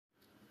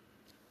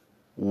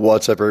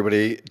What's up,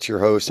 everybody? It's your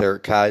host,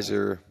 Eric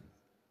Kaiser,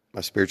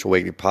 my Spiritual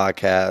Awakening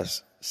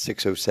podcast,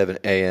 6:07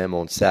 a.m.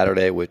 on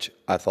Saturday, which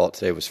I thought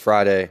today was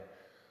Friday.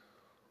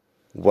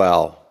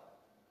 Wow.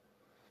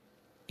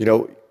 You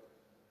know,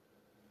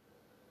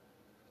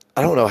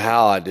 I don't know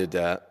how I did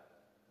that,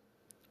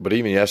 but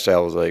even yesterday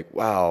I was like,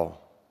 wow,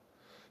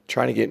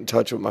 trying to get in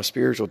touch with my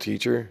spiritual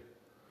teacher,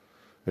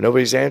 and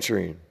nobody's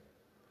answering. And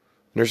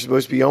they're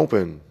supposed to be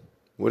open.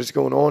 What is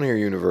going on here,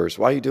 universe?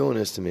 Why are you doing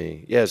this to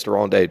me? Yeah, it's the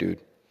wrong day, dude.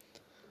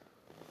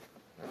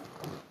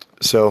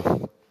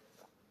 So,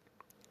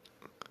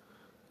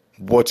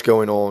 what's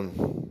going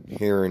on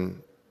here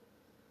in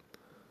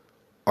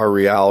our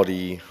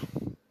reality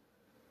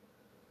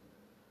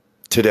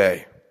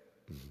today?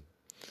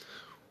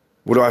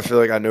 What do I feel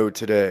like I know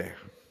today?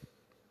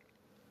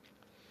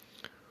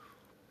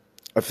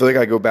 I feel like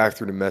I go back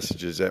through the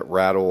messages that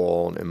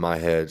rattle on in my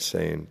head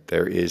saying,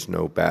 there is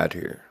no bad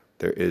here.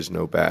 There is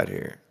no bad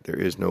here. There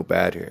is no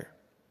bad here.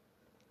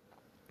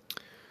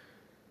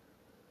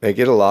 I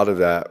get a lot of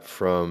that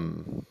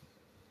from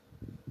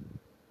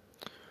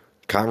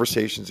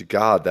Conversations of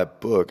God,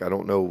 that book. I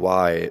don't know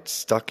why it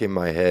stuck in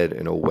my head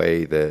in a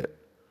way that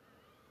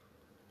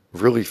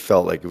really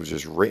felt like it was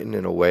just written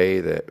in a way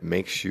that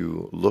makes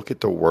you look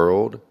at the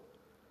world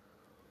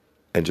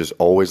and just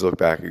always look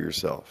back at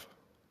yourself.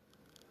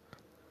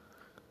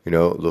 You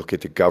know, look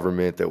at the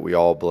government that we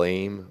all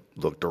blame,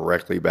 look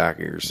directly back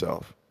at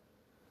yourself.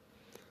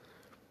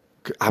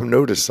 I've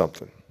noticed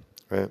something,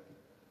 right?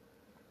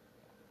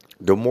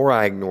 The more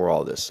I ignore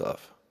all this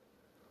stuff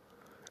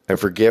and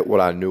forget what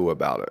I knew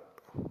about it,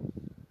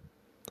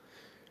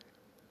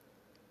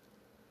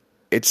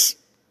 it's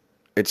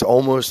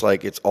almost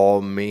like it's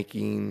all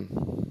making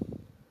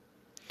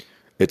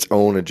its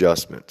own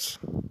adjustments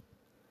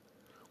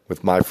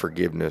with my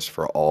forgiveness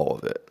for all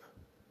of it.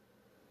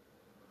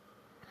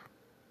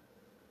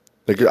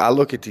 Like, I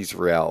look at these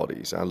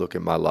realities, I look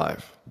at my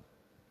life,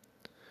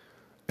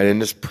 and in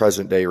this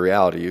present day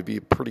reality, it'd be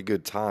a pretty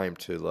good time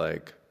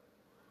to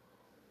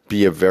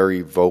be a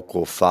very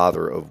vocal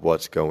father of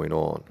what's going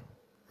on,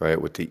 right?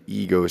 With the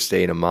ego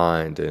state of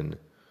mind.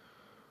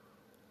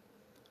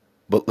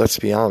 But let's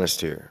be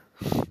honest here,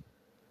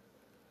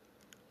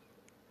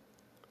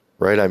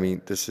 right? I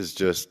mean, this is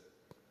just,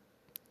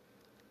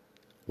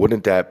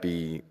 wouldn't that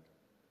be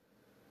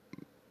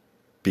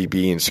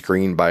being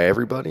screened by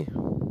everybody,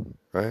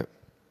 right?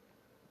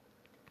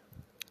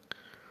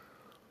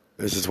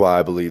 This is why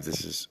I believe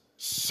this is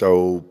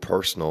so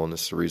personal, and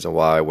this is the reason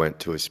why I went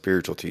to a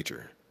spiritual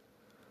teacher.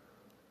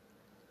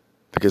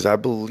 Because I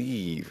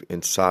believe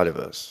inside of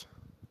us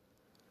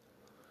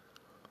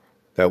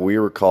that we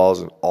were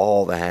causing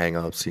all the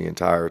hang-ups the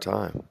entire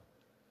time.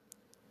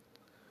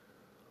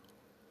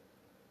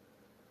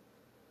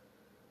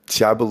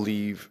 See, I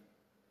believe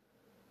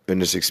in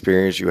this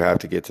experience you have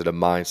to get to the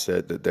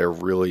mindset that there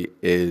really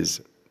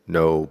is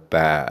no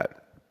bad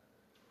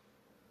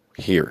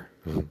here.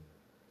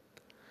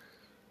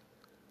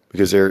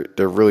 Because there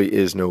really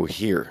is no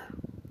here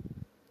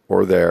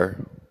or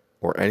there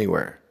or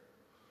anywhere.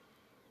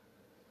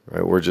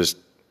 Right?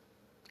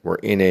 We're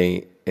in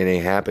a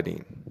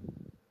happening.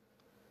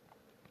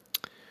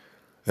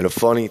 And the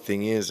funny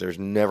thing is, there's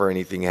never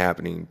anything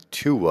happening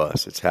to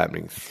us. It's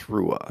happening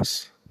through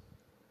us.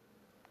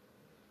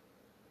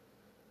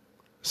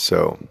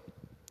 So,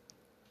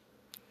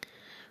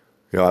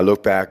 I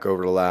look back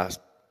over the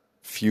last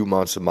few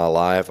months of my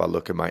life. I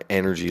look at my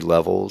energy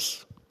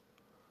levels.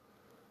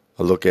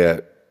 I look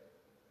at,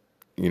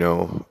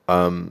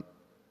 how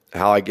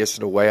I guess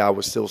in a way I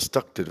was still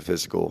stuck to the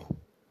physical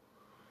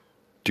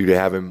due to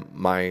having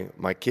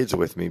my kids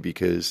with me,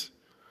 because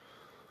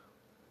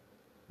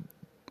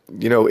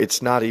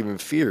it's not even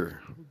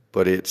fear,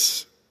 but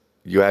it's,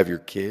 you have your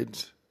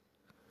kids,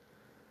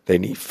 they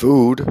need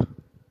food,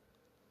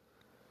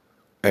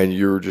 and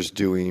you're just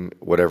doing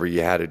whatever you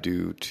had to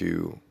do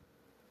to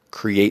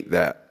create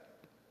that.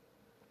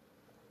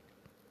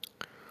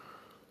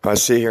 I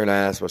sit here and I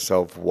ask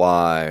myself,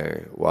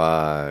 why?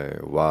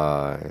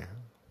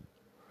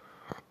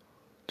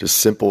 Just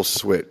simple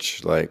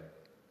switch, and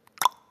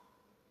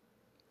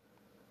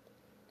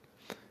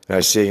I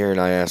sit here and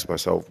I ask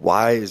myself,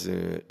 why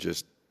isn't it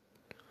just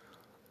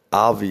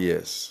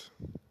obvious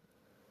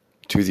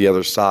to the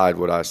other side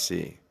what I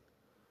see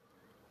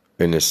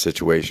in this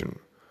situation?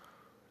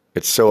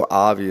 It's so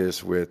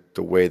obvious with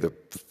the way the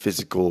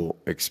physical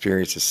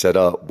experience is set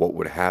up, what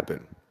would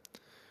happen.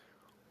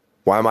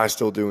 Why am I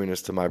still doing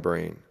this to my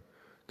brain?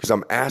 Because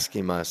I'm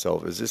asking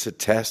myself, is this a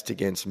test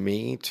against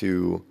me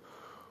to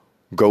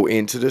go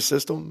into the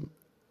system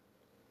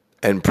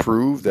and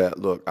prove that,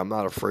 look, I'm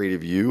not afraid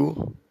of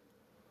you,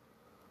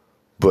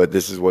 but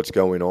this is what's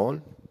going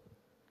on?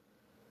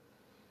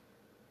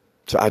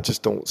 So I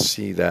just don't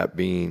see that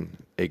being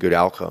a good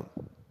outcome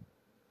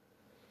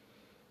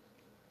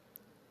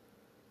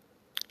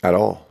at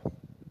all.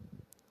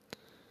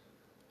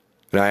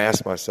 And I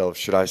ask myself,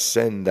 should I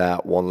send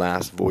that one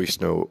last voice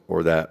note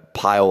or that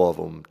pile of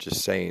them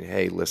just saying,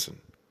 hey, listen,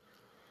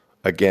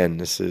 again,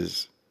 this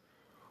is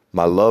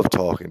my love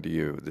talking to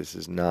you. This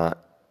is not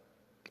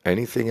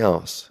anything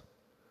else.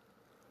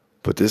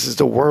 But this is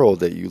the world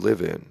that you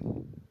live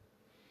in.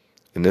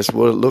 And this is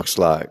what it looks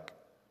like.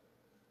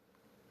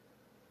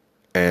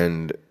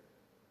 And,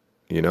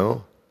 you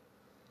know,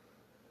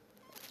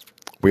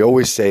 we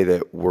always say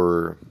that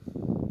we're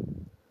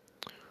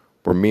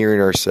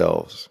mirroring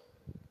ourselves.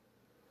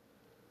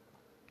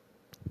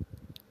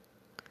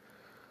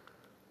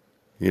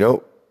 You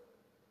know,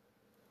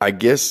 I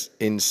guess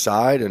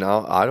inside, and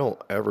I don't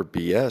ever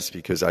BS,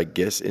 because I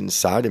guess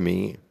inside of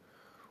me,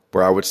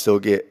 where I would still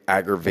get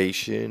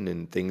aggravation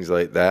and things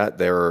like that,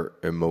 there are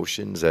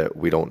emotions that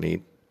we don't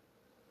need,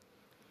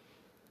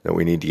 that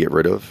we need to get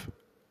rid of,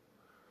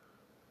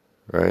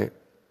 right?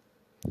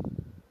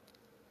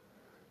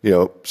 You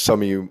know,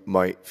 some of you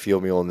might feel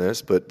me on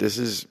this, but this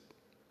is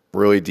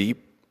really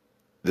deep.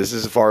 This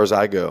is as far as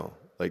I go.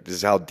 Like, this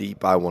is how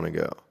deep I want to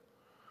go.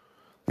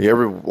 You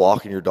ever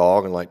walking your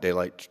dog and like they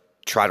like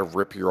try to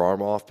rip your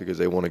arm off because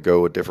they want to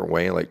go a different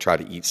way and like try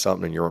to eat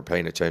something and you weren't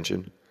paying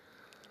attention?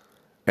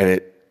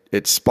 And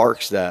it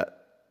sparks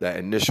that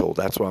initial,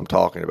 that's what I'm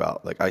talking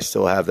about. Like, I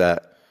still have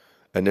that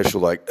initial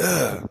like,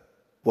 ugh,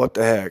 what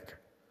the heck?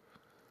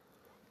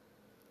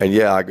 And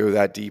yeah, I go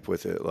that deep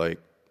with it. Like,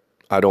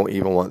 I don't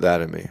even want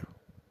that in me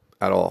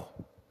at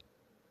all.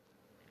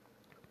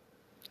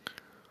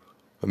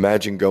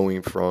 Imagine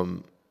going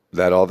from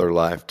that other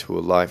life to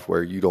a life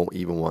where you don't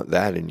even want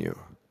that in you.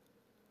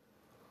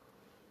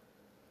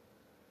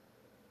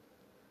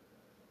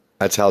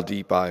 That's how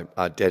deep I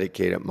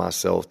dedicated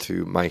myself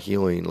to my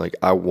healing. Like,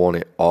 I want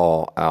it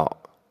all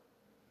out.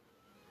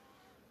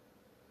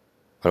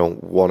 I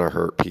don't want to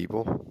hurt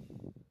people.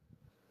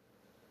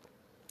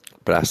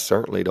 But I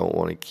certainly don't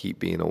want to keep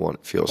being the one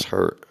that feels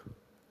hurt.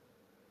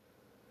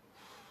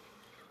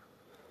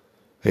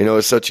 You know,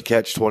 it's such a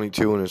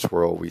catch-22 in this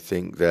world. We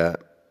think that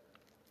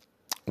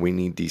we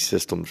need these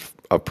systems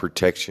of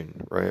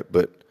protection, right?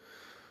 But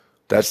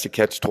that's the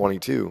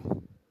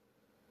catch-22.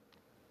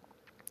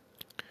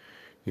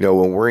 You know,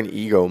 when we're in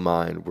ego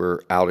mind,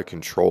 we're out of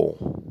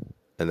control,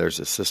 and there's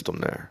a system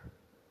there.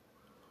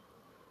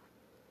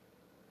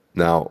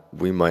 Now,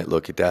 we might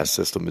look at that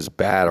system as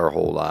bad our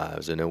whole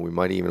lives, and then we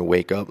might even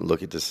wake up and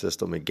look at the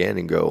system again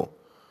and go,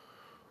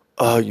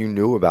 oh, you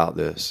knew about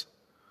this.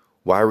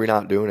 Why are we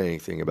not doing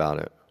anything about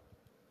it?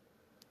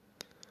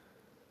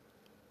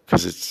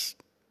 Because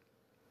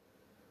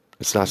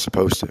it's not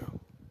supposed to,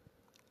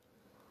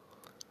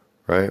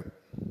 right?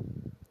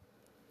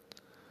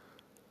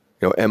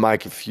 You know, am I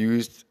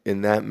confused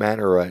in that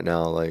manner right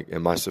now? Like,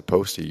 am I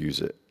supposed to use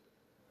it?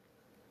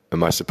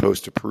 Am I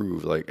supposed to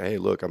prove, like, hey,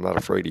 look, I'm not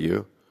afraid of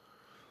you?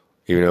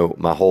 Even though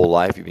my whole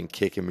life you've been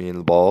kicking me in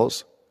the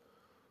balls,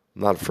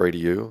 I'm not afraid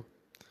of you.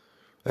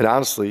 And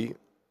honestly,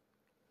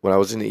 when I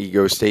was in the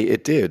ego state,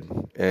 it did.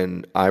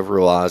 And I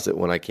realized that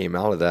when I came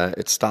out of that,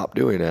 it stopped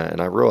doing that.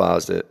 And I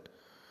realized that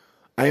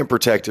I am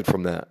protected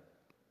from that.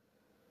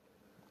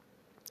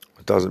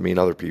 It doesn't mean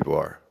other people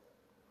are.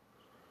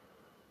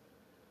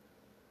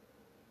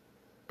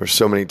 There's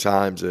so many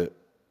times that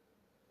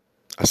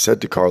I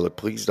said to Carla,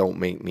 please don't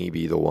make me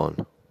be the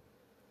one.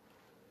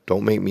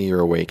 Don't make me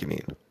your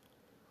awakening.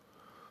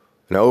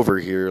 And over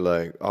here,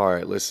 like, all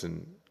right,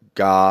 listen,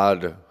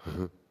 God,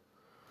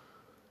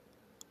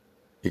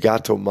 you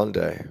got till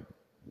Monday.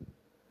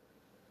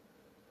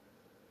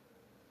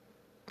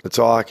 That's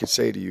all I can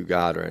say to you,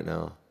 God, right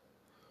now.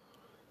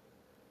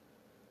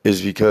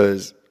 Is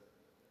because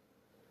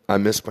I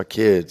miss my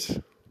kids.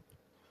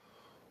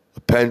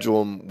 The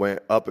pendulum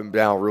went up and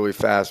down really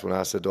fast when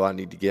I said, do I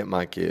need to get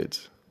my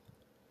kids?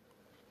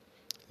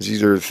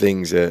 These are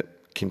things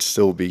that can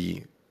still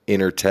be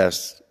inner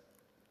tests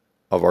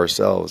of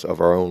ourselves, of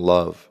our own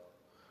love,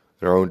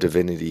 and our own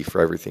divinity for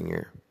everything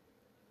here.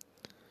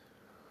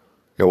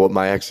 You know, what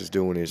my ex is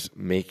doing is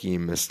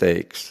making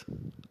mistakes.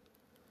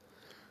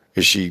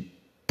 Is she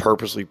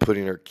purposely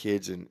putting her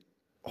kids in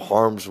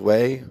harm's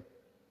way?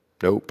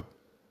 Nope.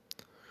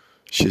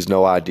 She has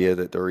no idea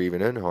that they're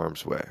even in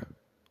harm's way.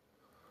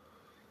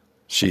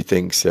 She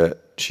thinks that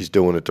she's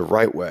doing it the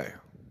right way.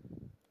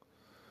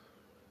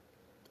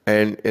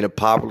 And in a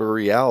popular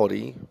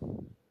reality,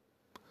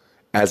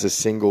 as a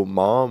single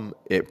mom,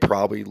 it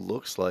probably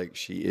looks like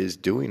she is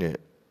doing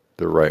it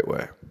the right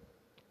way.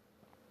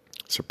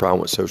 It's a problem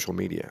with social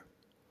media.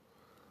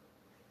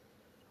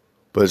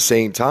 But at the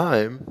same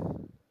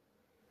time,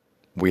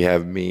 we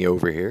have me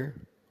over here.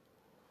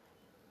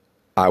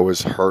 I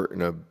was hurt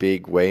in a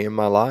big way in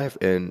my life,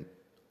 and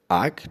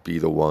I could be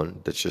the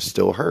one that's just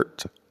still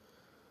hurt.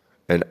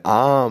 And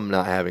I'm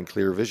not having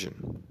clear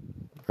vision,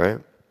 right?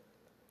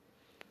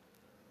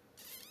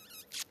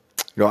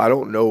 You know, I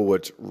don't know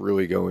what's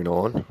really going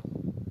on.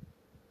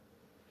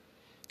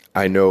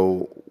 I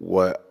know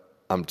what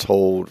I'm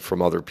told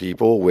from other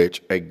people,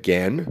 which,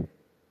 again,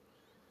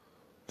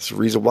 it's the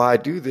reason why I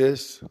do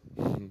this.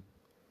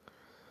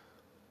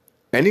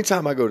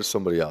 Anytime I go to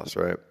somebody else,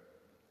 right,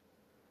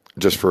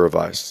 just for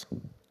advice,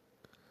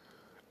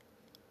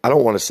 I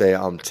don't want to say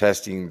I'm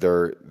testing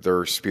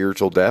their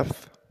spiritual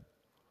depth,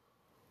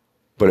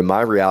 but in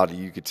my reality,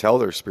 you could tell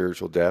their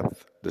spiritual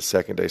depth the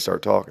second they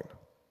start talking.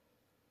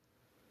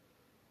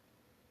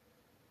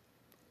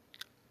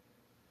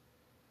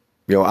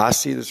 I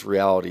see this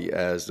reality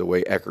as the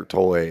way Eckhart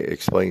Tolle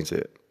explains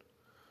it.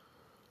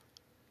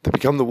 To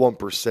become the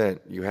 1%,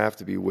 you have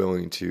to be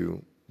willing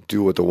to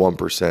do what the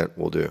 1%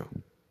 will do.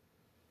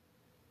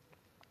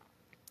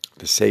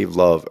 To save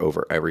love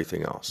over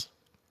everything else.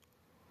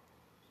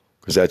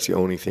 Because that's the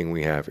only thing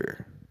we have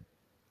here.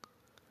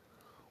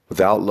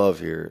 Without love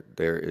here,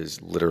 there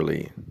is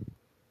literally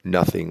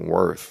nothing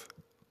worth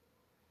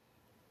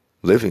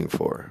living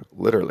for,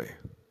 literally.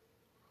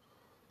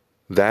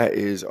 That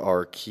is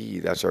our key.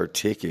 That's our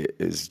ticket,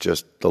 is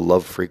just the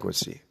love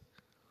frequency.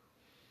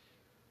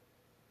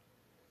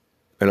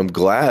 And I'm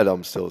glad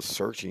I'm still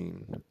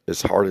searching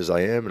as hard as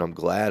I am. And I'm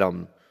glad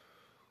I'm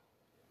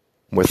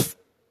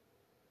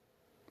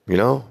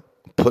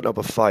putting up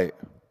a fight.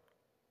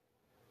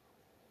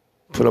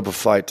 Putting up a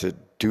fight to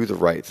do the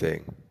right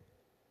thing.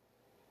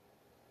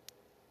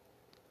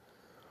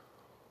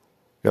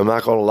 I'm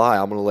not going to lie.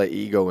 I'm going to let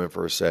ego in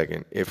for a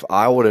second. If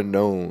I would have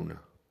known,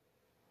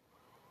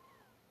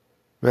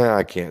 man,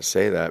 I can't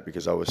say that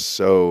because I was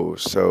so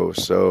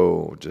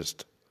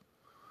just,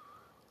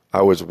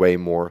 I was way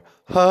more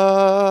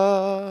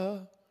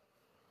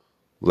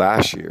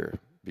last year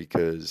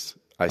because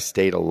I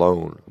stayed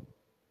alone.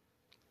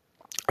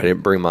 I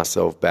didn't bring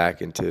myself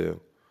back into,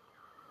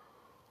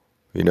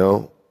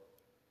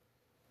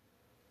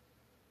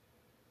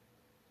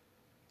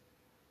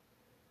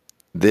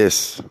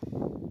 this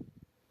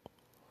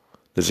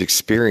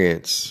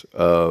experience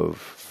of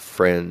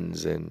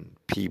friends and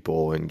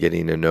people and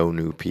getting to know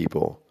new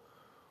people.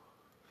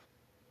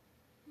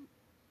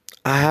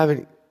 I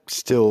haven't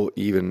still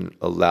even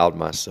allowed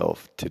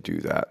myself to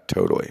do that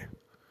totally.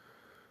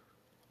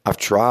 I've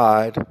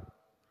tried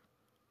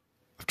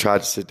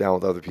to sit down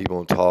with other people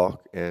and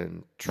talk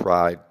and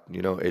tried,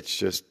 it's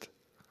just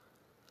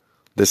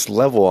this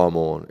level I'm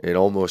on. It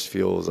almost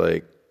feels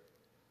like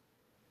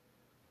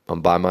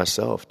I'm by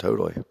myself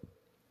totally.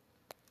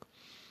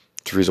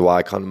 It's the reason why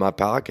I come to my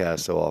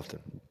podcast so often.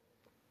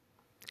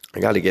 I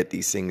got to get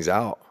these things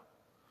out.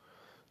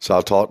 So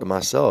I'll talk to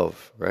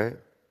myself, right?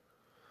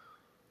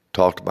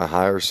 Talk to my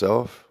higher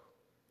self.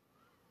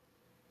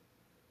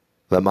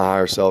 Let my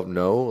higher self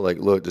know, like,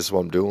 look, this is what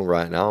I'm doing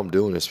right now. I'm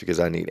doing this because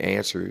I need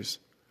answers.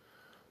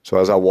 So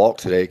as I walk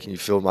today, can you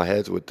fill my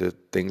head with the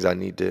things I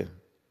need to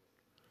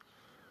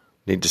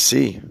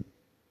see?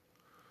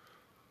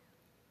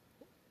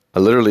 I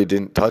literally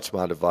didn't touch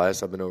my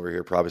device. I've been over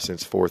here probably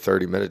since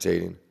 4:30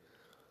 meditating.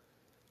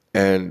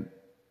 And,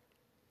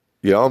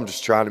 I'm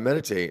just trying to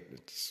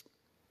meditate.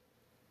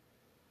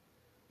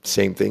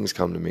 Same things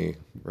come to me,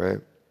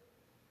 right?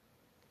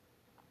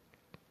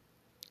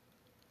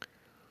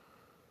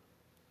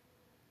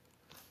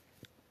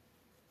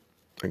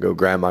 I go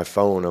grab my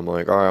phone. I'm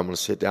like, all right, I'm going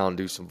to sit down and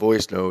do some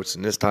voice notes.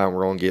 And this time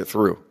we're going to get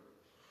through.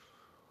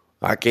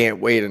 I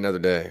can't wait another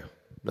day.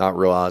 Not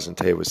realizing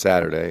today was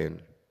Saturday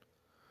and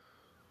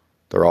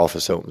their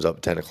office opens up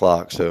at 10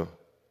 o'clock. So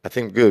I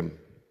think good.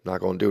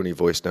 Not going to do any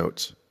voice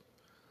notes.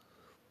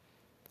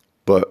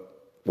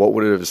 But what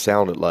would it have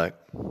sounded like?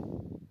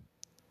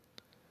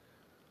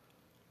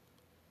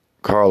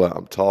 Carla,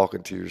 I'm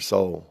talking to your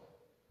soul.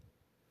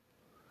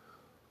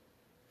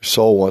 Your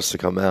soul wants to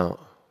come out.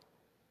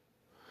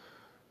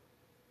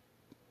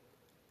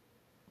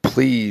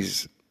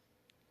 Please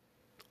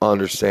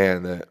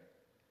understand that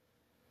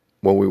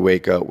when we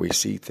wake up, we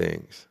see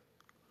things.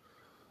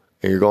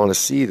 And you're going to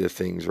see the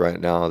things right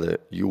now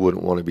that you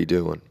wouldn't want to be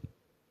doing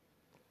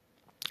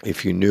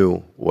if you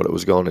knew what it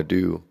was going to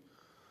do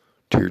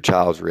to your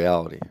child's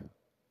reality.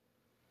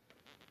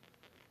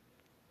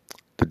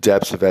 The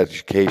depths of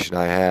education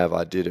I have,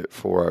 I did it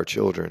for our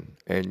children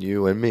and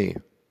you and me.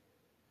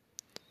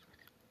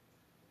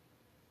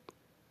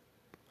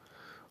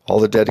 All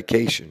the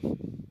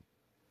dedication.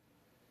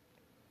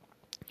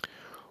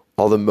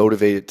 All the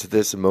motivated to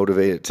this and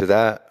motivated to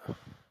that.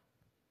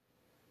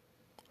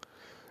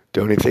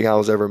 The only thing I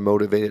was ever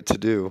motivated to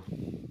do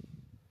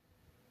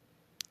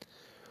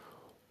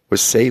was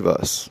save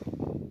us.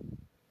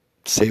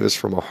 Save us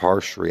from a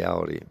harsh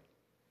reality.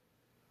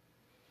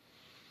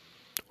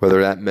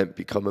 Whether that meant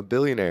become a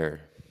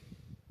billionaire.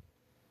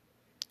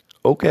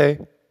 Okay.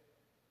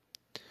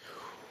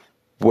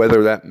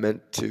 Whether that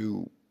meant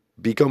to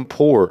become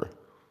poor.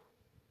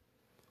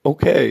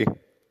 Okay.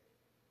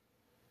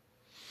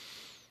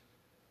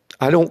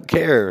 I don't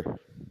care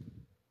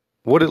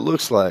what it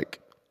looks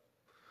like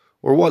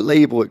or what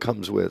label it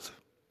comes with.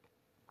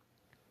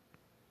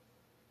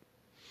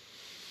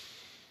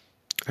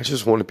 I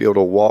just want to be able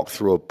to walk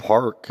through a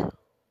park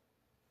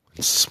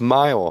and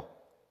smile.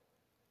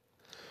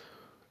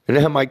 And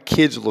have my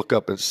kids look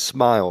up and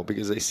smile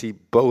because they see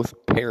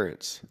both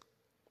parents.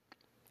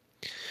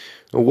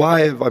 And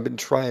why have I been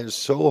trying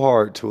so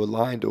hard to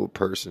align to a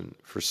person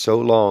for so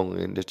long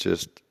and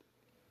it's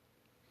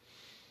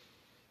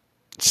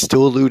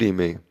still eluding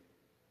me?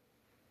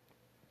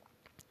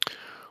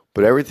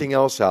 But everything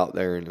else out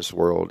there in this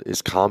world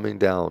is calming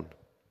down.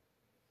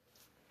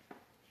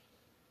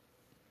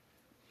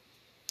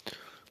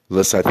 The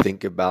less I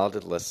think about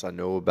it, the less I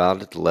know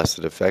about it, the less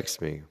it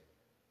affects me.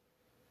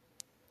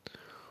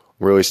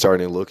 I'm really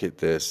starting to look at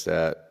this,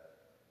 that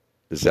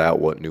Is that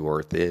what New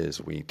Earth is?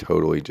 We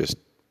totally just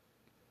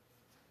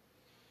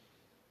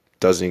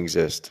doesn't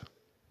exist.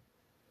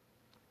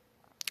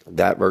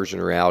 That version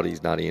of reality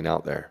is not even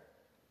out there.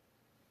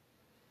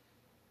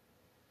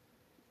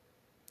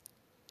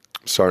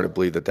 I'm starting to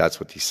believe that that's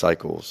what these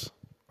cycles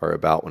are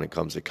about when it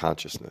comes to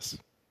consciousness.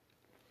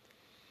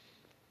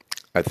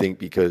 I think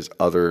because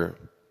other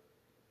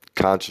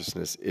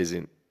consciousness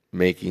isn't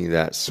making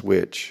that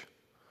switch,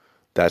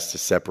 that's the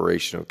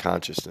separation of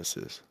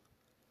consciousnesses.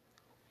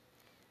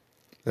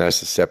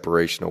 That's the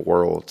separation of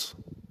worlds.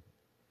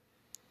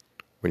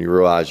 When you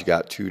realize you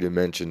got two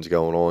dimensions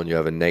going on, you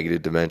have a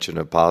negative dimension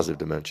and a positive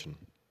dimension.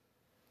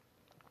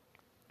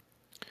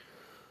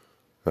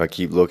 I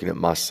keep looking at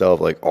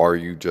myself like, are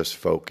you just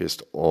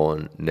focused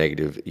on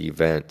negative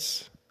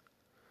events?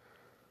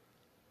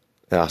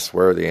 And I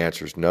swear the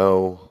answer is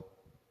no.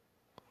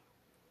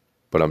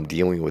 But I'm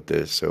dealing with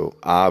this. So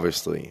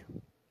obviously,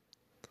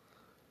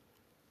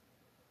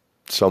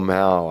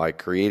 somehow I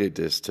created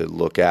this to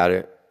look at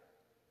it.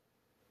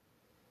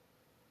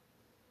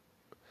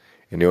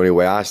 And the only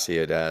way I see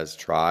it as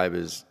tribe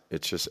is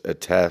it's just a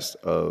test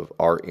of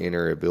our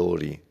inner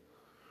ability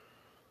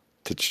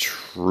to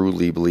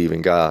truly believe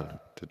in God,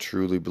 to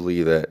truly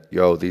believe that,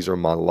 yo, these are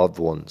my loved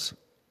ones.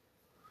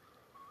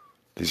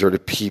 These are the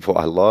people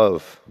I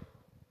love.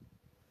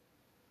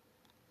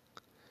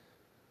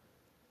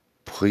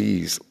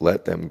 Please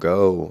let them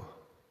go.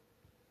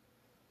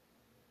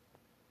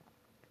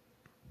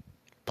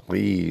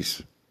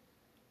 Please.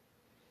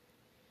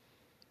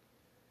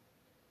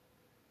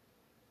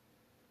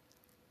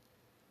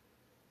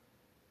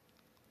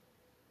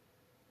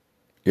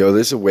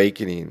 This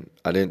awakening,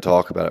 I didn't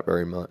talk about it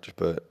very much,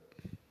 but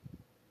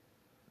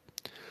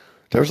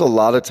there's a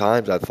lot of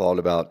times I thought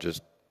about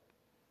just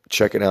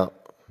checking out.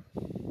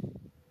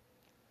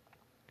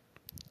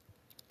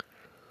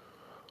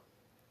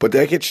 But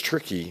that gets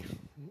tricky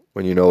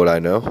when you know what I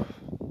know.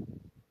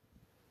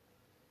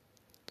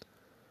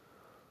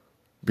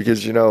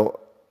 Because,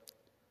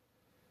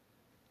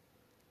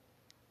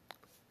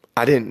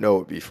 I didn't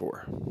know it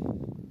before.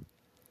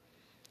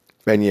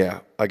 And yeah,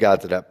 I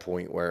got to that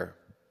point where,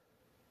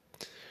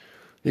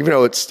 even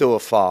though it's still a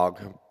fog,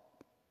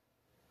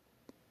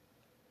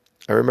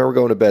 I remember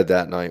going to bed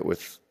that night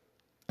with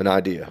an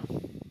idea.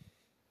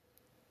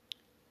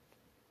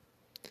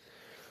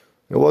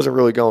 It wasn't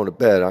really going to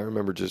bed. I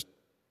remember just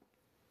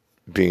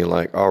being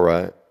like, all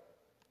right,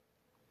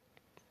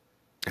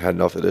 I had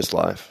enough of this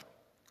life.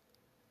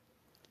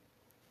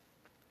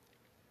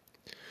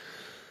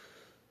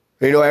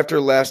 After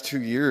the last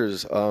 2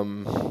 years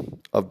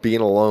of being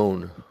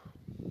alone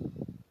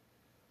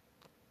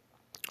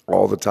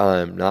all the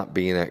time, not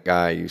being that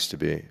guy I used to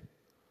be,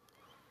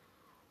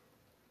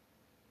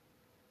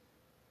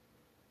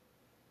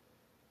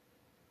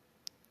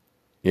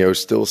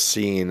 still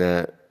seeing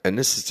that, and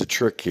this is the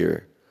trick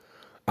here,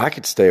 I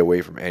could stay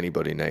away from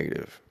anybody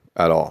negative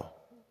at all,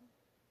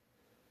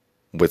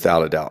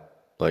 without a doubt.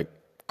 Like,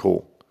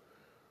 cool.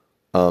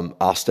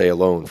 I'll stay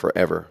alone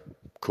forever.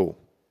 Cool.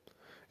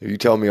 If you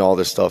tell me all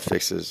this stuff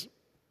fixes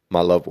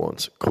my loved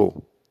ones,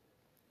 cool.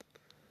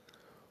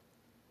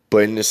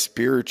 But in the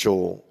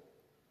spiritual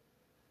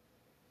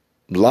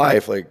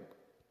life, like,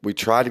 we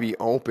try to be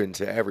open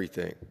to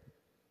everything.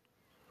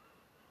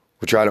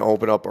 We try to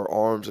open up our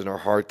arms and our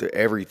heart to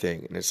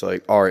everything. And it's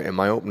like, all right, am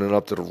I opening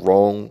up to the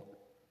wrong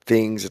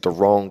things at the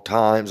wrong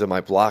times? Am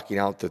I blocking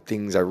out the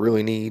things I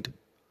really need?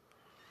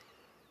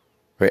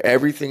 Right?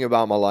 Everything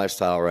about my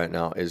lifestyle right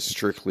now is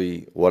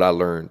strictly what I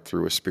learned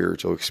through a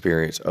spiritual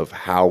experience of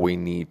how we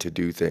need to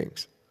do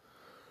things.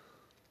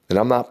 And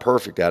I'm not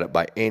perfect at it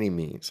by any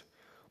means,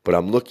 but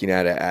I'm looking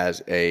at it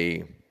as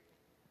a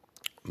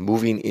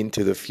moving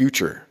into the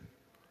future.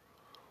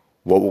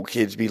 What will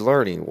kids be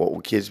learning? What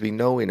will kids be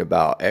knowing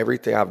about?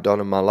 Everything I've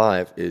done in my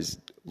life is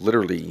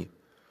literally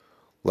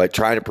like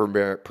trying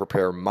to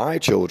prepare my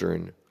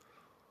children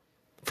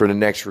for the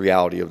next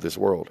reality of this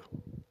world.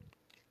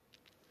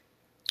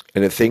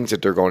 And the things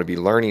that they're going to be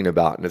learning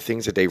about and the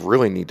things that they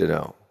really need to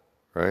know,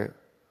 right?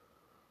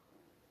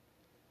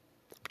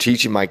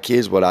 Teaching my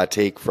kids what I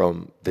take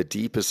from the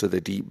deepest of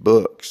the deep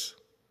books.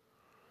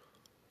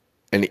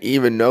 And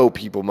even though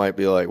people might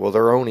be like, well,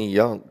 they're only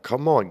young.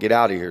 Come on, get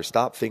out of here.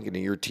 Stop thinking that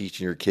you're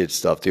teaching your kids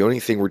stuff. The only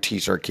thing we're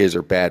teaching our kids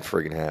are bad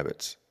friggin'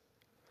 habits.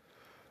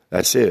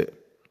 That's it.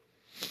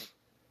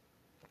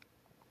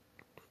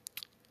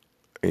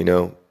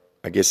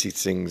 I guess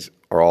these things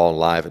are all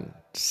alive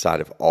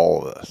inside of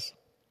all of us.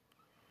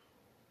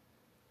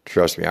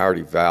 Trust me, I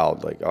already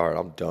vowed, like, all right,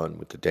 I'm done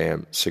with the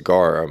damn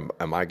cigar.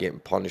 Am I getting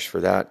punished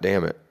for that?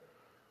 Damn it.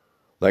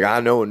 Like, I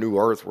know in New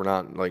Earth, we're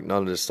not, like,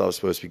 none of this stuff's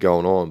supposed to be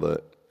going on,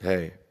 but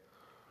hey,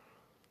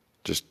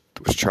 just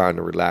was trying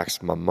to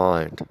relax my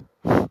mind.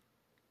 And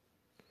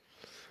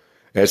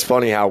it's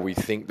funny how we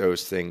think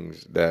those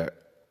things that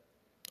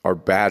are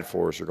bad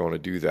for us are going to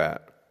do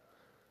that.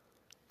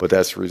 But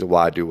that's the reason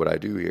why I do what I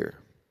do here.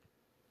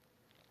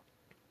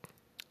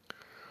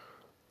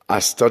 I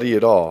study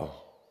it all.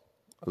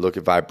 I look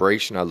at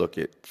vibration, I look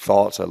at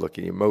thoughts, I look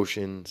at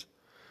emotions,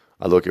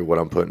 I look at what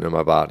I'm putting in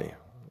my body,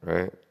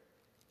 right?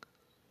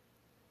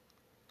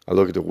 I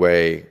look at the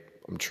way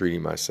I'm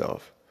treating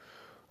myself.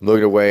 I look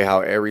at the way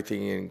how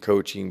everything in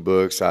coaching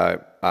books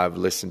I've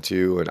listened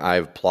to and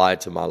I've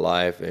applied to my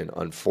life, and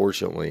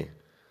unfortunately,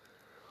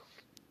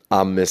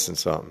 I'm missing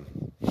something.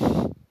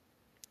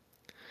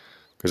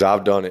 Because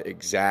I've done it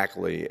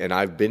exactly, and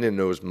I've been in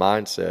those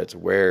mindsets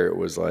where it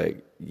was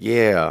like,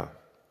 yeah.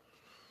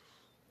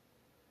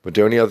 But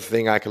the only other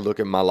thing I could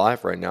look at my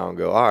life right now and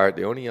go, all right,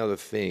 the only other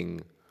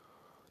thing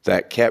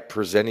that kept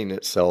presenting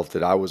itself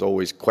that I was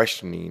always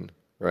questioning,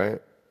 right?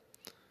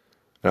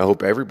 And I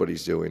hope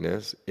everybody's doing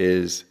this,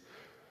 is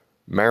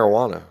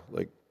marijuana.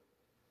 Like,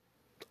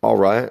 all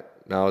right,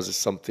 now is this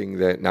something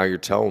that now you're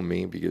telling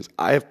me, because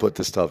I have put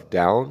this stuff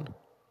down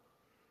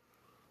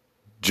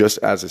just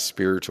as a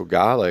spiritual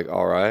guy, like,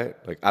 all right,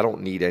 like I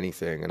don't need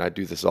anything, and I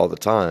do this all the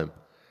time.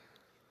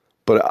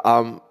 But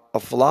I'm a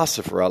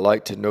philosopher. I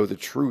like to know the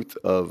truth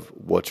of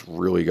what's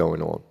really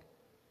going on.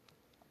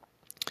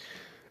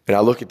 And I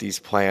look at these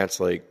plants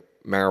like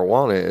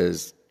marijuana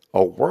as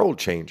a world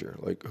changer.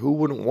 Like, who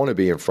wouldn't want to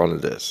be in front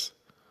of this?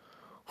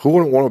 Who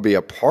wouldn't want to be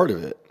a part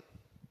of it?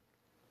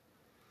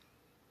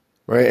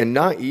 Right? And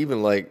not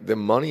even like the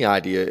money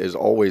idea is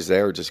always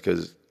there just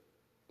because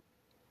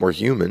we're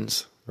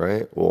humans,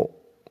 right? Well,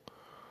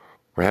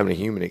 we're having a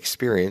human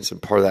experience, and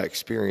part of that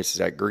experience is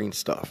that green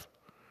stuff.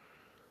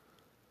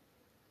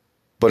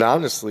 But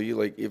honestly,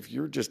 like if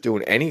you're just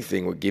doing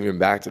anything with giving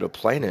back to the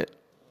planet,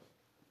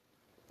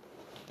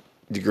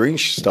 the green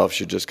stuff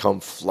should just come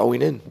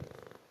flowing in,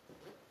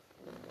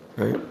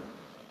 right?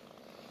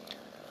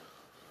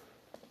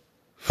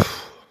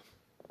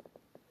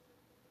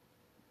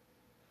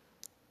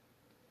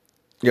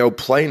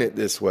 Playing it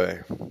this way,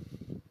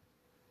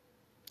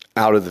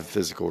 out of the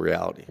physical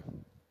reality,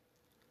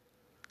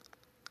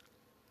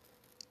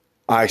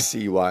 I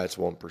see why it's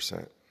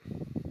 1%.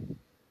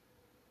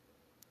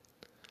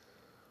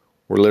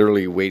 We're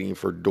literally waiting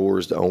for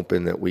doors to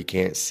open that we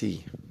can't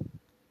see.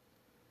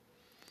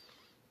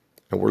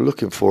 And we're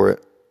looking for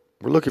it.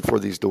 We're looking for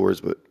these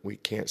doors, but we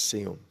can't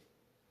see them.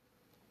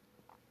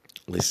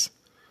 At least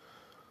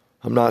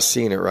I'm not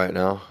seeing it right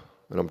now,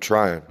 and I'm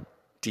trying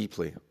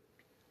deeply.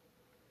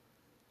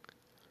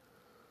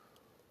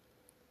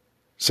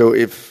 So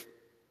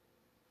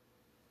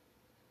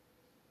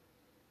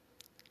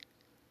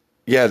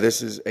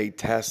this is a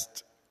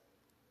test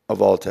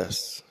of all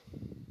tests.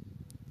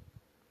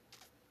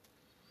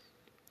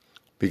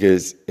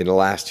 Because in the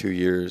last 2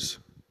 years,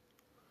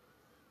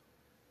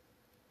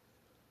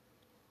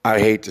 I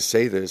hate to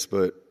say this,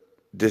 but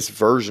this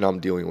version I'm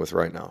dealing with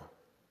right now,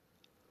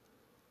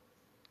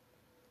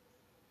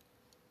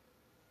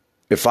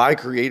 if I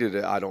created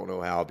it, I don't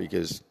know how,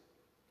 because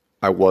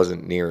I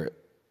wasn't near it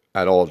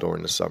at all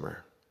during the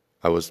summer.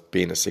 I was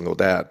being a single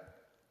dad.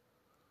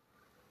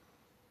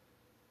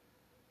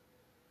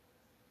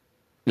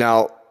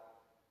 Now,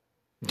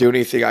 the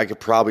only thing I could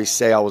probably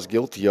say I was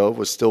guilty of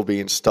was still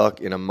being stuck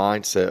in a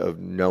mindset of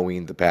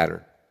knowing the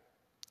pattern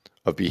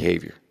of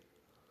behavior,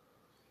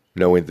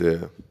 knowing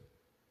the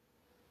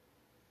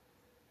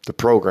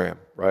program,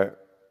 right?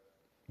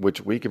 Which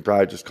we can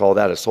probably just call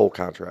that a soul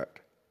contract.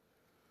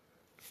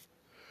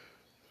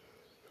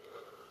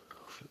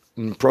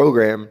 And the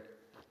program,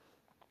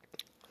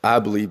 I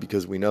believe,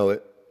 because we know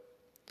it,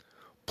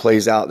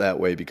 plays out that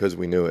way because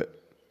we knew it.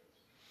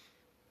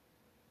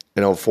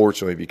 And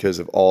unfortunately, because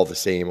of all the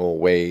same old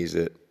ways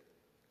that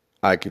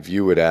I could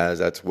view it as,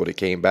 that's what it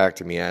came back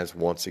to me as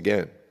once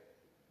again.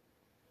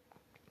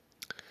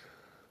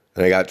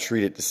 And I got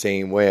treated the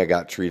same way I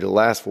got treated the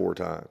last 4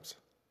 times.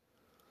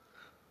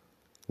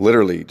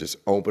 Literally just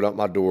open up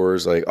my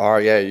doors like, all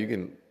right, yeah, you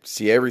can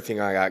see everything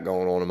I got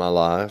going on in my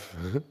life.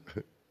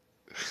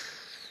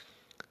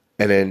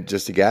 And then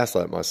just to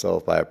gaslight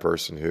myself by a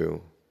person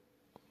who,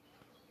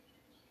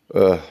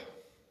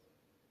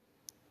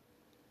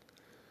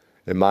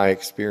 in my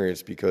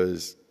experience,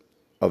 because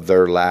of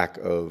their lack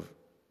of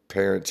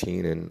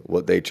parenting and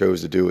what they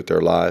chose to do with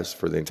their lives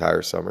for the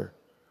entire summer,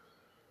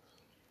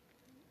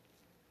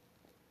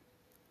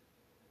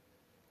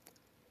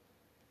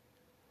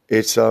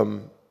 it's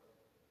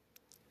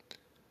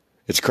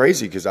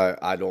crazy because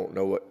I don't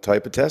know what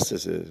type of test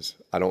this is.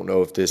 I don't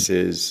know if this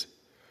is,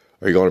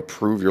 are you going to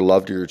prove your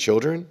love to your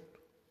children?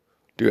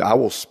 Dude, I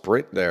will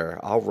sprint there.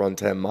 I'll run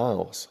 10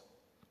 miles.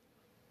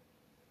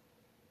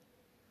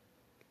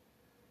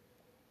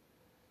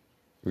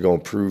 We're going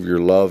to prove your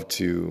love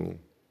to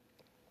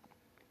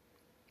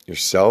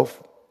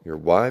yourself, your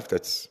wife.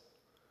 That's,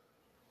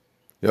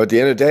 at the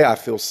end of the day, I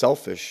feel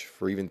selfish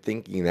for even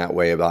thinking that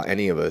way about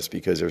any of us,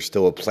 because there's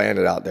still a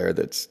planet out there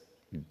that's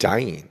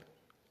dying.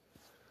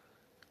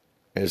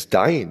 And it's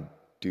dying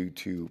due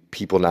to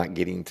people not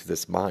getting to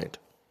this mind.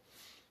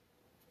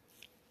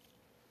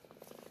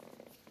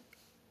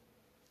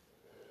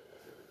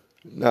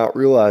 Not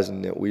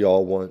realizing that we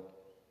all want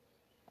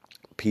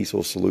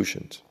peaceful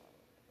solutions.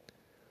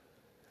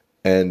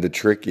 And the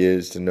trick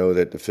is to know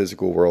that the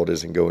physical world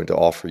isn't going to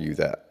offer you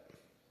that.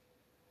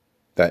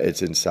 That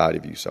it's inside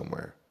of you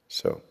somewhere.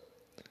 So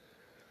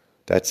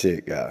that's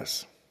it,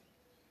 guys.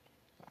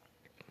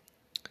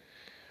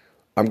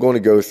 I'm going to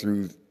go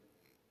through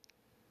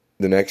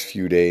the next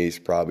few days,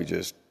 probably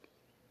just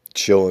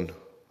chilling.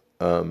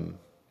 You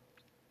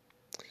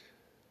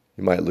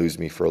might lose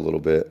me for a little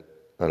bit.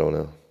 I don't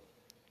know.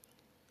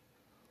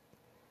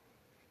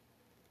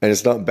 And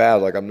it's not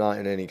bad. Like, I'm not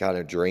in any kind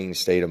of drained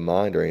state of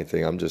mind or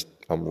anything. I'm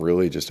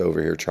really just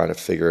over here trying to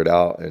figure it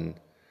out. And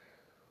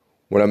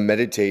when I'm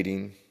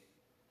meditating,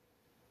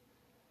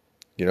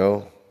 you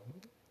know,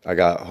 I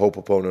got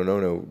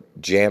Ho'oponopono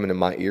jamming in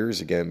my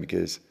ears again,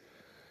 because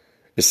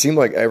it seemed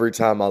like every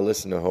time I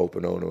listened to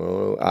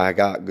Ho'oponopono, I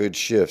got good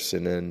shifts,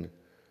 and then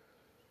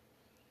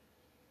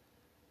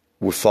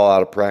would fall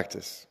out of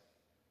practice.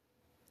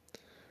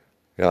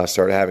 You know, I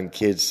started having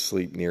kids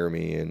sleep near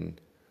me,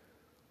 and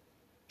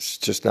it's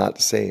just not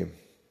the same.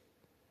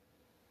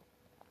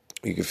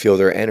 You can feel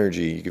their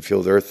energy, you can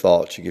feel their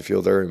thoughts, you can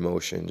feel their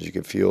emotions, you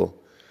can feel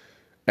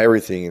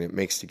everything, and it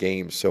makes the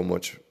game so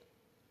much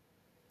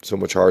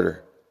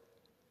harder.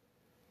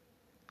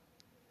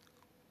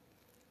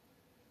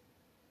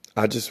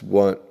 I just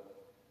want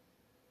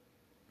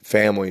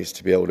families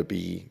to be able to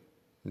be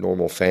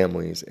normal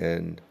families,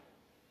 and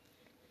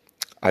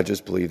I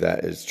just believe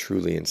that is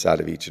truly inside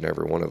of each and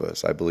every one of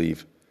us. I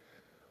believe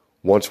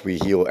once we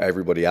heal,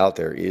 everybody out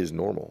there is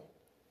normal.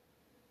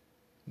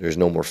 There's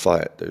no more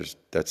fight.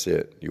 That's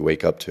it. You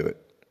wake up to it.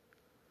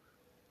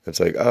 It's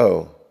like,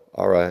 oh,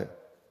 all right.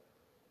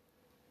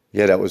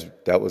 Yeah, that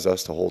was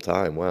us the whole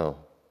time. Wow.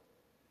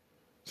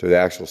 So the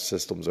actual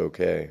system's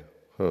okay.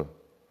 Huh.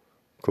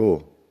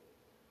 Cool.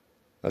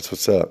 That's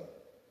what's up.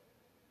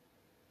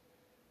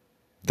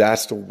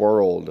 That's the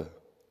world.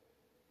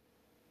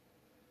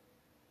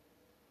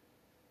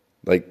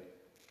 Like,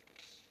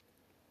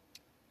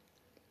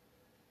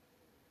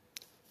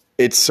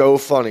 it's so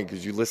funny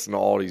because you listen to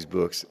all these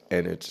books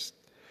and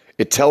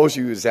it tells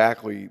you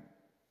exactly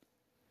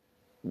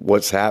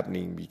what's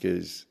happening,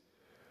 because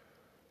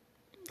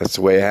that's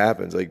the way it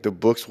happens. Like, the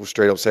books will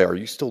straight up say, are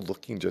you still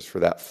looking just for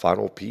that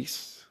final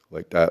piece?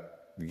 Like that?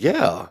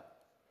 Yeah.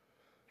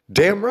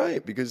 Damn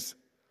right, because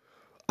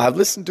I've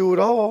listened to it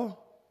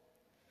all.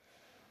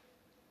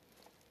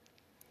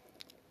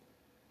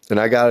 And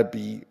I got to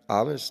be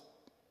honest,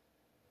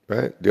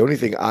 right? The only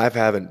thing I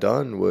haven't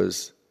done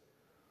was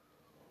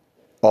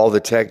all the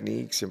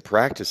techniques and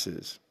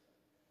practices.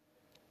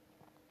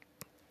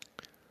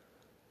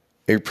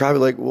 And you're probably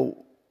like, well,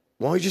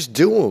 why don't you just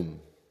do them?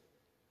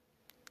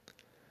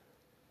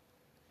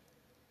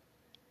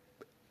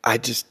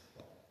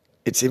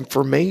 It's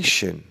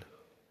information.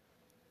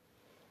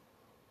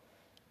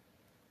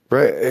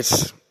 Right?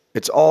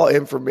 It's all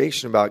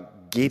information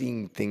about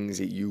getting things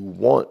that you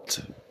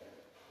want.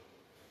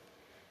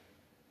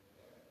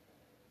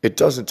 It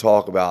doesn't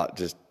talk about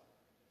just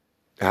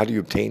how do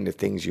you obtain the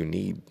things you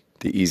need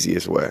the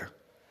easiest way.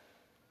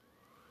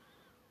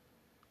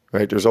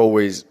 Right? There's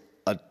always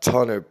a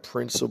ton of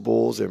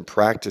principles and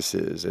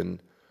practices,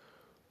 and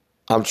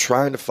I'm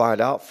trying to find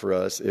out for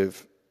us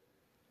if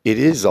it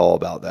is all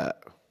about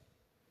that.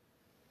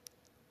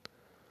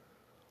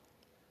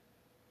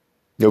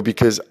 You know,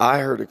 because I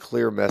heard a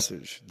clear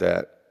message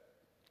that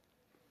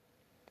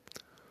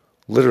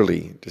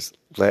literally just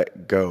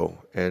let go.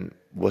 And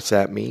what's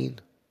that mean?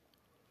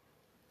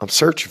 I'm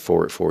searching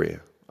for it for you.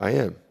 I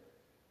am.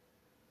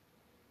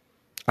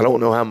 I don't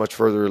know how much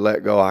further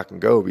let go I can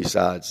go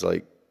besides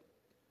like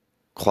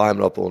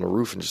climbing up on a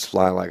roof and just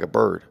flying like a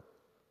bird.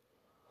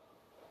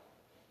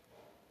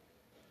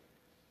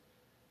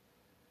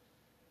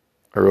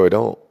 I really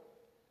don't.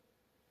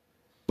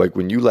 Like,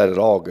 when you let it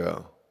all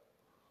go,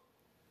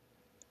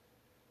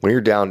 when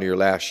you're down to your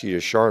last sheet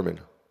of Charmin,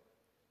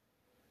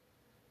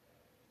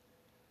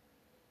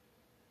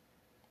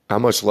 how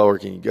much lower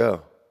can you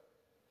go?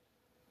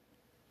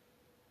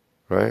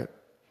 Right?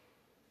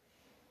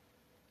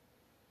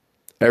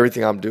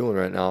 Everything I'm doing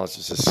right now is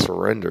just a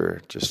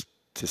surrender, just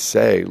to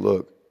say,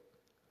 look,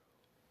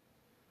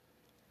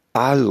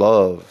 I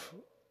love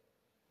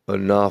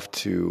enough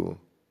to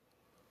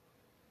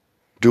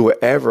do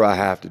whatever I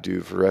have to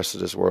do for the rest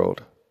of this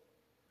world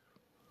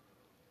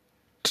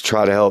to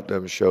try to help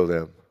them, show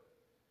them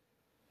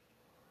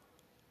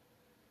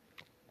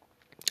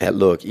that,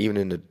 look, even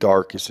in the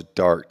darkest of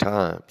dark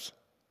times,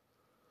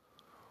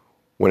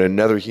 when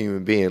another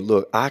human being,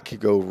 look, I could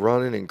go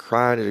running and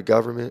crying to the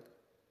government,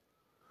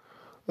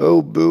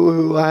 oh,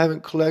 boo-hoo, I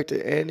haven't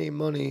collected any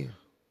money.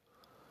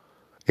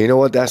 You know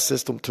what? That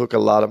system took a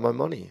lot of my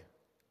money.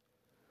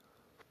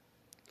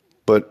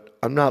 But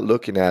I'm not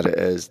looking at it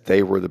as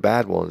they were the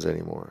bad ones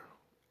anymore.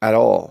 At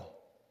all.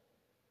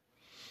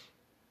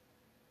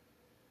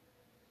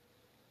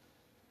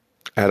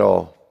 At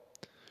all.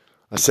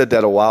 I said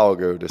that a while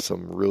ago to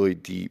some really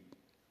deep,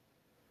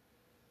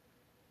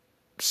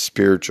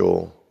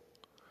 spiritual,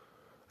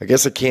 I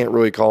guess I can't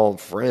really call them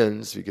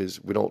friends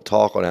because we don't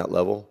talk on that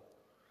level.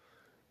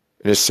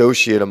 An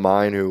associate of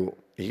mine who,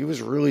 he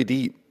was really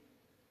deep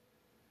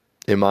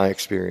in my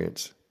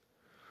experience.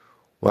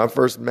 When I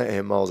first met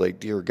him, I was like,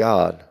 dear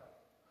God.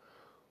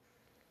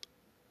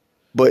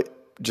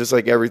 But just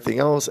like everything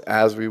else,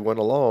 as we went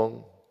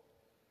along,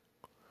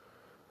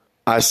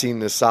 I seen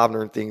the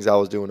sovereign things I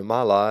was doing in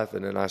my life,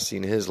 and then I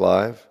seen his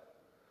life.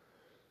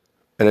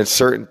 And then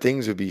certain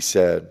things would be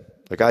said.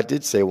 Like I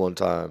did say one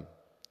time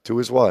to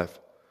his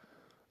wife,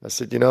 I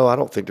said, I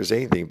don't think there's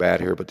anything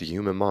bad here but the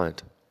human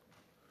mind.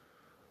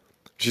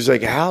 She's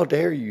like, how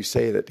dare you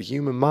say that the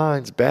human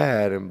mind's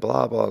bad and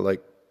blah, blah,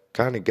 like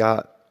kind of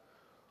got.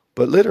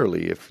 But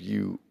literally, if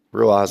you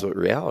realize what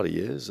reality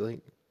is,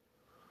 like,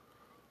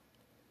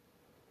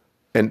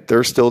 and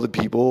there's still the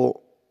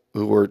people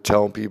who are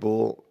telling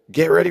people,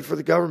 get ready for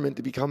the government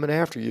to be coming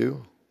after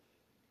you.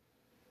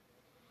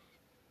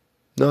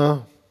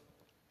 No,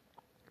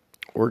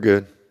 we're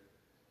good.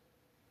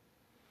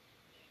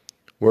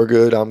 We're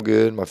good. I'm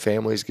good. My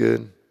family's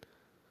good.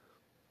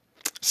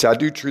 See, I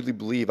do truly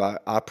believe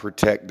I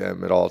protect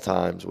them at all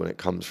times when it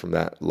comes from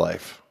that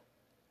life.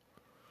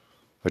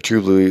 I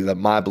truly believe that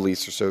my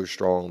beliefs are so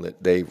strong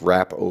that they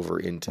wrap over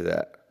into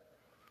that.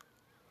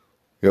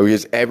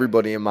 Because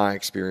everybody in my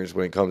experience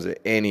when it comes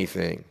to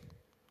anything,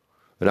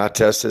 and I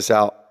test this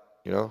out,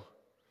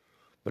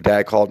 My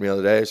dad called me the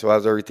other day, so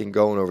how's everything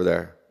going over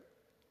there?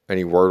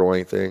 Any word on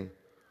anything?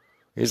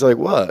 He's like,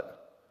 what?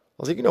 I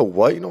was like, you know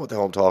what? You know what the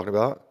hell I'm talking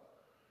about.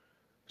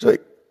 He's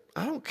like,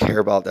 I don't care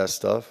about that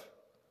stuff.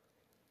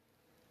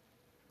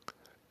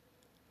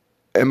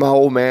 And my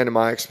old man, in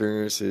my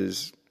experience,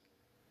 is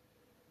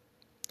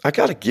I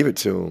got to give it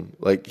to him.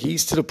 Like,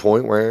 he's to the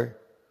point where,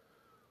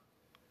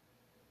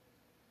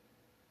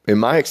 in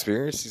my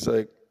experience, he's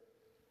like,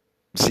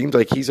 seems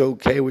like he's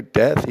okay with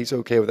death. He's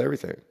okay with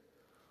everything.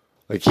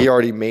 Like, he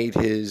already made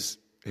his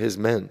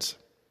amends.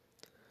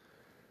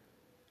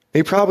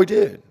 He probably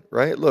did,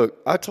 right? Look,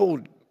 I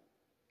told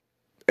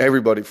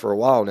everybody for a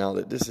while now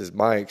that this is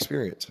my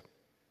experience.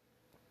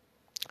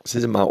 This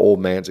isn't my old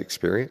man's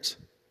experience.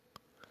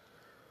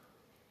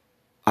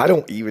 I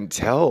don't even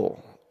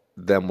tell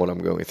them what I'm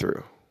going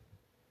through.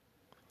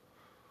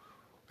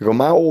 I go,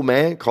 my old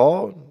man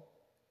called.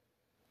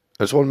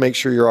 I just want to make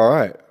sure you're all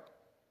right.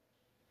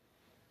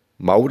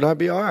 Why wouldn't I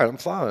be all right? I'm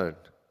fine.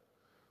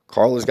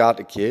 Carla's got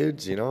the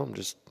kids, I'm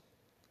just.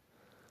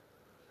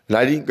 And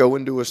I didn't go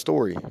into a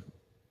story.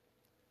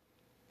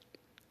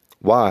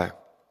 Why?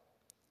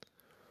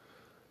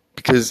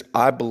 Because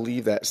I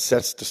believe that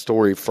sets the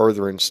story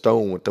further in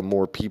stone with the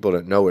more people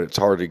that know it. It's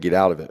harder to get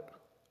out of it.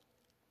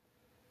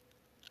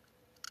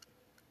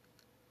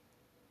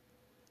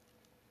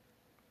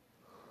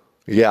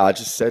 Yeah, I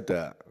just said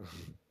that.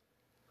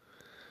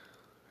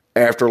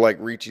 After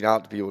reaching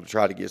out to people to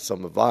try to get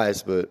some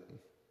advice, but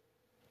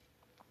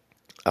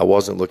I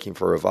wasn't looking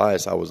for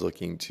advice. I was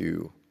looking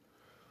to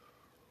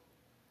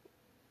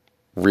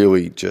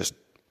really just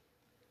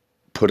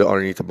put it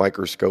underneath a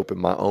microscope in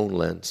my own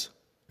lens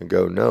and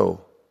go,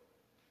 no.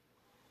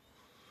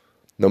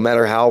 No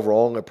matter how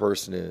wrong a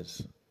person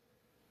is,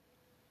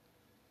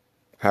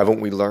 haven't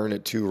we learned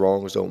that two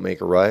wrongs don't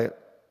make a right?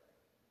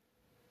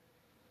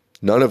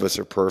 None of us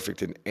are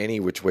perfect in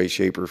any which way,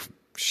 shape,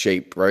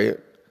 right?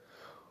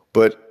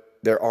 But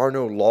there are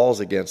no laws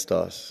against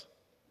us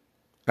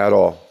at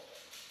all.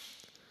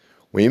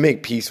 When you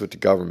make peace with the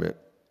government,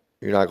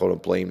 you're not going to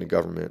blame the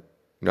government.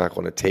 You're not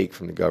going to take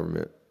from the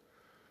government.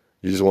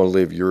 You just want to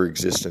live your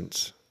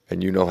existence,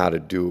 and you know how to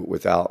do it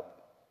without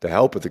the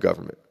help of the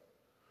government.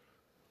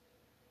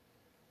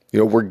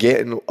 We're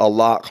getting a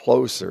lot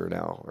closer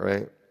now,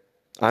 right?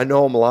 I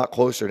know I'm a lot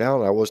closer now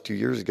than I was 2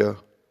 years ago.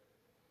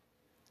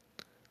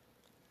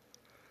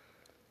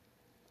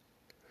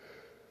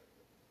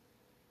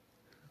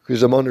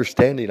 Because I'm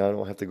understanding I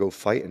don't have to go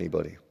fight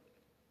anybody.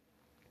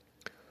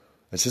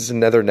 This is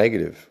another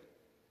negative.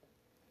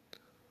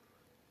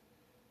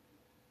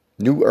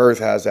 New Earth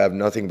has to have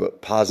nothing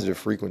but positive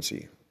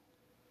frequency.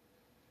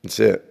 That's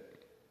it.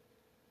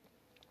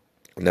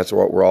 And that's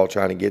what we're all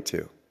trying to get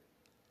to.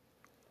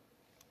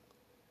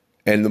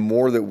 And the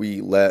more that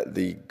we let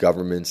the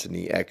governments and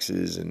the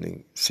X's and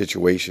the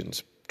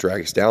situations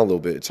drag us down a little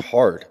bit, it's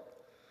hard.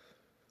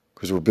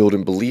 Because we're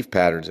building belief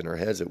patterns in our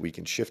heads that we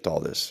can shift all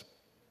this.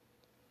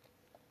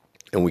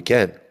 And we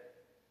can. And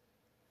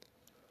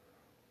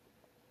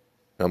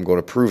I'm going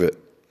to prove it.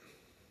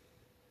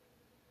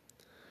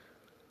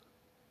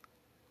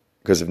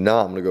 Because if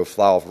not, I'm going to go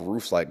fly off a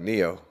roof like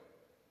Neo.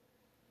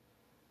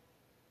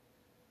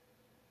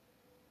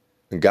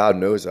 And God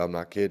knows I'm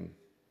not kidding.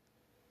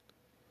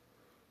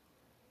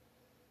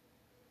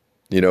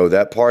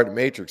 That part of the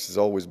Matrix has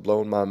always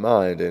blown my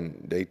mind,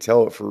 and they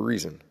tell it for a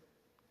reason.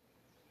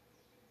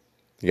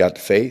 You got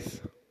the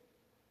faith?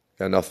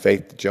 Got enough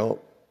faith to jump?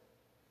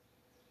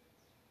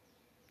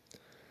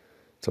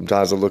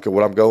 Sometimes I look at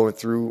what I'm going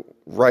through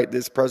right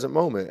this present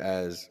moment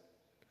as,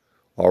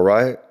 all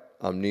right,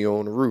 I'm Neo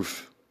on the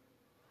roof.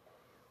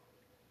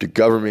 The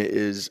government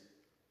is,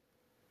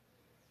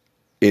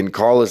 in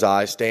Carla's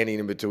eyes, standing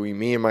in between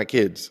me and my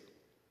kids.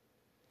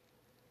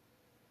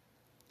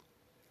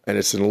 And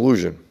it's an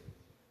illusion.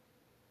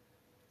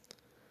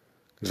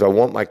 Because I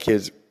want my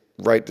kids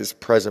right this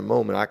present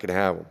moment, I can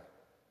have them.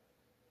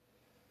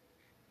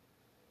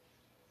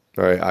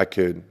 All right, I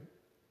could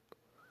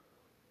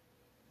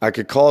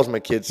cause my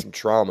kids some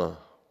trauma.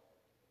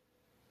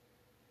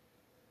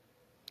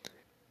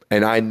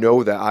 And I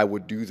know that I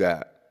would do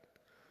that.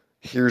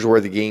 Here's where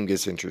the game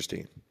gets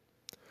interesting.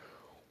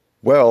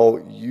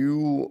 Well,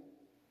 you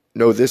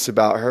know this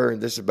about her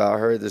and this about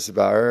her, this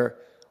about her.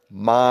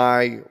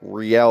 My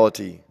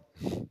reality.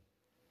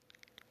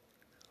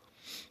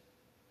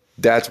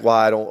 That's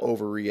why I don't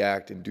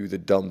overreact and do the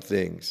dumb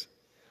things.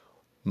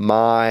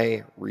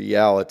 My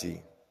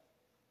reality.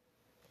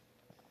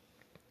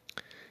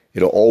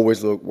 It'll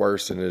always look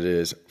worse than it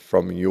is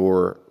from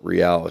your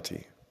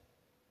reality.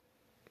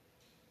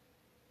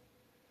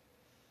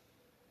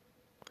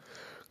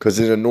 Because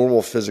in a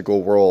normal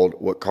physical world,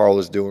 what Carl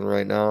is doing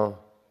right now,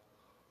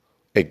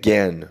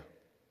 again,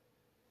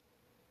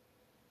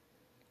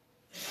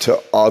 to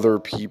other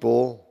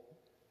people,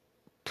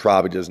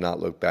 probably does not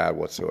look bad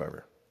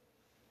whatsoever.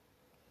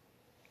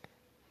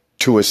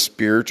 To a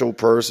spiritual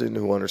person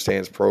who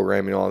understands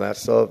programming and all that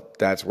stuff,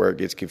 that's where it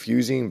gets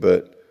confusing,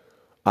 but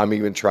I'm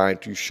even trying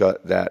to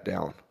shut that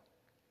down.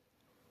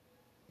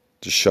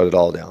 Just shut it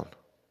all down.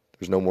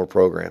 There's no more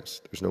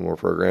programs. There's no more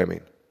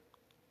programming.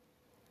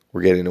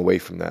 We're getting away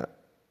from that.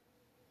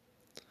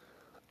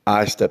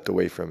 I stepped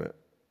away from it.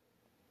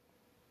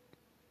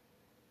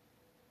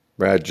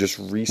 I just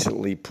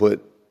recently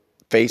put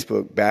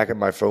Facebook back in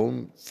my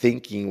phone,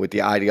 thinking with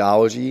the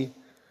ideology,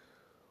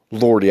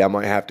 Lordy, I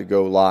might have to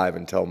go live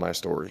and tell my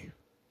story.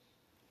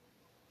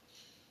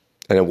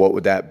 And then what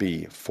would that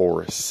be?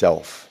 For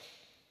self.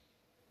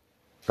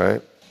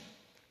 Right?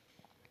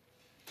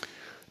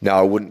 Now,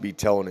 I wouldn't be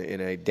telling it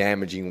in a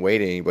damaging way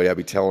to anybody. I'd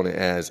be telling it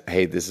as,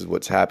 hey, this is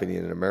what's happening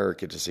in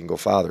America to single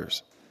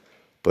fathers.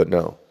 But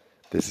no,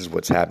 this is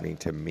what's happening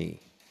to me.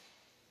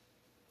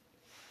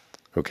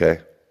 Okay?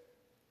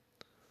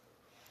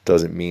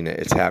 Doesn't mean that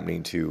it's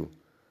happening to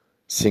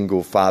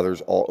single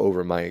fathers all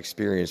over my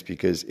experience,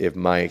 because if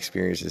my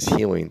experience is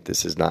healing,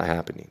 this is not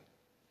happening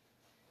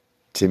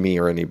to me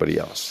or anybody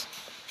else.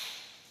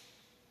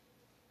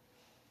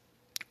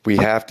 We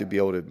have to be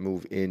able to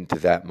move into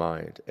that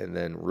mind and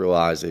then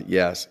realize that,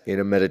 yes, in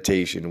a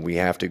meditation, we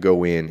have to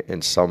go in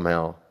and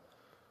somehow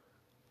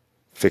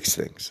fix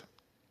things.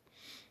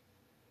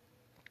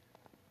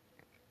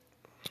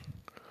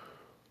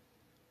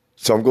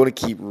 So I'm going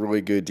to keep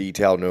really good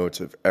detailed notes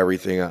of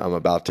everything I'm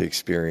about to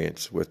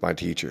experience with my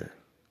teacher.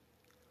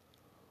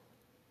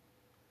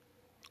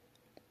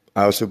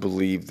 I also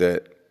believe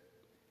that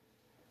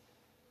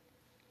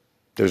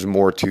there's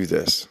more to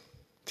this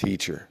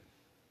teacher.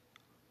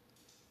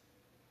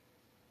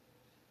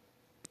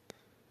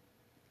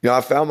 You know,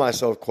 I found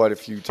myself quite a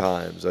few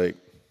times, like,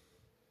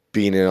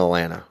 being in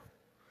Atlanta,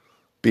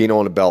 being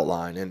on the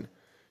Beltline. And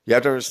you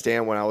have to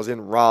understand, when I was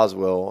in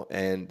Roswell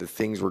and the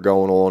things were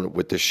going on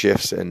with the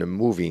shifts and the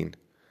moving,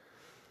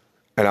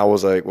 and I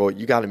was like, well,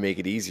 you got to make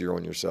it easier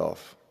on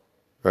yourself,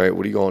 right?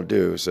 What are you going to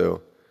do?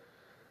 So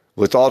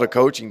with all the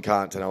coaching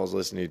content I was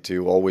listening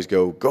to, always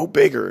go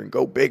bigger and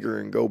go bigger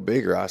and go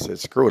bigger. I said,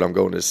 screw it, I'm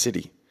going to the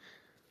city.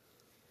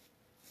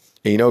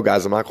 And you know,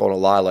 guys, I'm not going to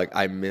lie, like,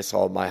 I miss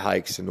all my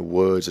hikes in the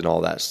woods and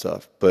all that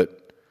stuff.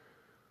 But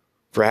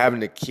for having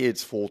the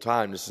kids full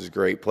time, this is a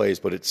great place.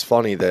 But it's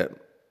funny that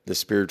the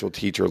spiritual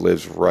teacher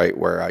lives right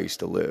where I used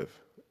to live,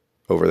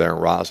 over there in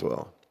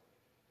Roswell.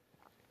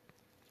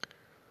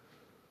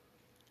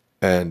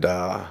 And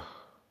I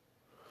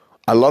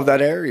love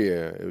that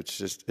area.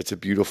 It's a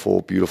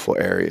beautiful, beautiful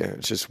area.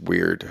 It's just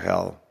weird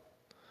how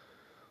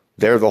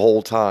they're the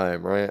whole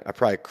time, right? I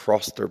probably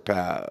crossed their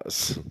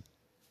paths.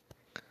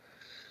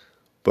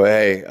 But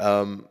hey,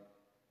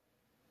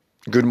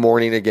 good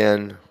morning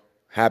again.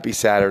 Happy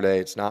Saturday.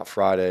 It's not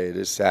Friday. It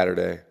is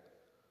Saturday.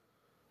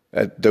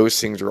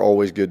 Those things are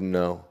always good to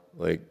know.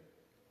 Like,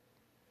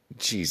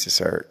 Jesus,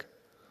 Eric.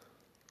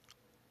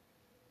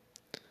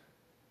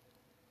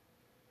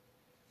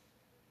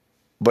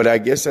 But I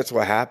guess that's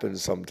what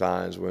happens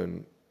sometimes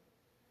when,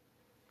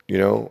 you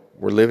know,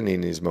 we're living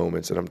in these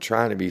moments, and I'm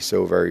trying to be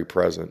so very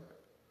present.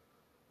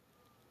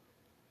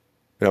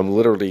 And I'm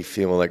literally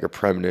feeling like a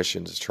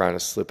premonition is trying to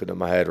slip into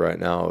my head right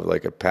now, of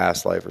like a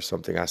past life or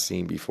something I've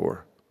seen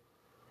before.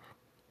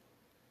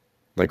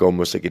 Like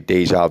almost like a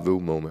deja vu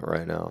moment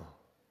right now.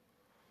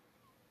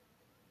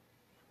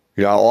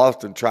 You know, I'll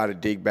often try to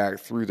dig back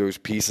through those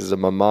pieces of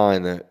my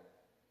mind, that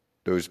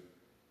those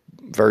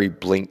very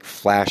blink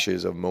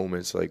flashes of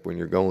moments, like when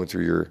you're going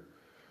through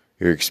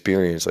your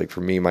experience. Like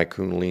for me, my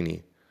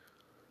Kundalini,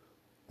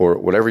 or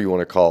whatever you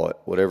want to call it,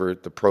 whatever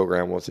the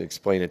program wants to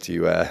explain it to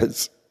you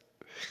as.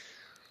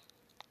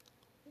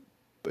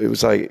 It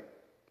was like,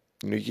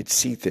 you know, you could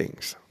see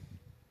things.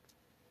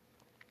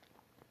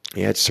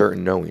 You had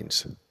certain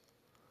knowings.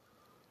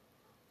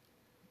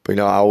 But, you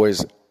know, I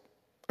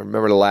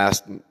remember the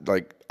last,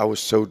 like, I was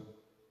so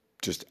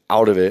just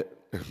out of it.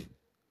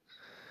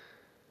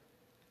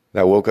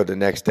 I woke up the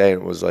next day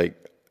and it was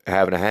like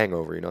having a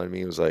hangover, you know what I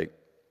mean? It was like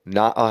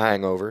not a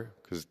hangover,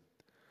 because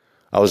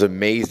I was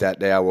amazed that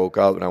day I woke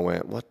up and I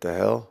went, what the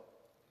hell?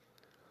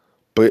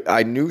 But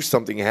I knew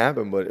something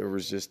happened, but it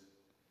was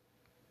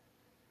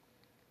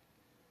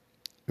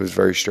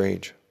very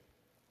strange.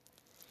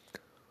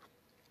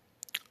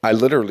 I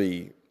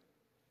literally,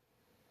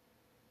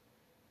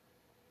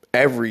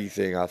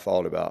 everything I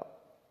thought about,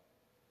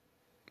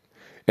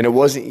 and it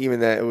wasn't even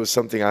that it was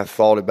something I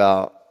thought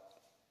about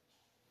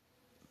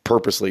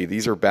purposely.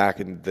 These are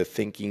back in the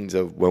thinkings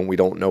of when we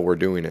don't know we're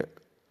doing it.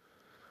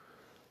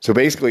 So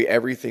basically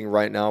everything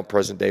right now,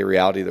 present day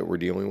reality that we're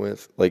dealing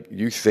with, like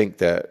you think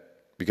that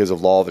because of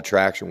law of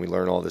attraction, we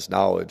learn all this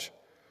knowledge,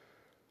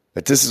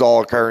 that this is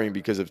all occurring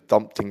because of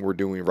something we're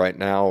doing right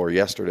now or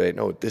yesterday.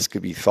 No, this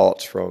could be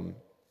thoughts from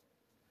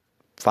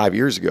 5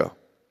 years ago.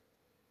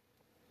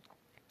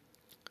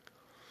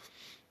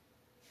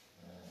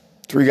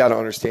 So we got to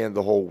understand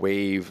the whole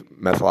wave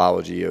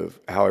methodology of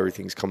how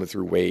everything's coming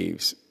through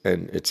waves,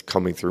 and it's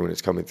coming through and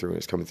it's coming through and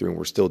it's coming through, and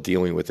we're still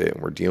dealing with it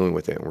and we're dealing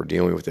with it and we're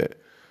dealing with it.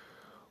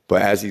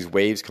 But as these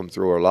waves come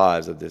through our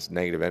lives of this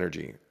negative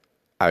energy,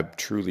 I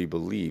truly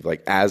believe,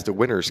 like as the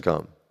winters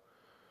come,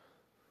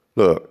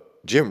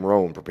 look, Jim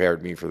Rohn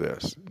prepared me for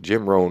this.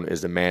 Jim Rohn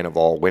is the man of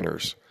all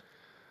winters.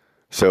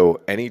 So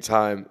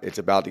anytime it's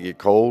about to get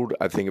cold,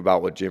 I think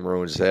about what Jim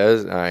Rohn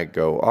says, and I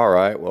go, all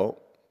right, well,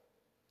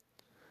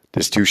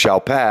 this too shall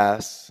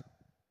pass.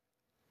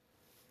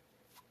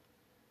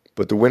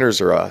 But the winters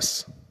are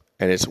us,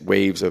 and it's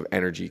waves of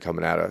energy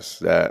coming at us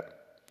that,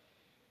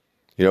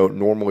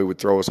 normally would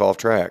throw us off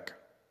track.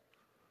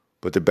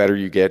 But the better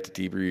you get, the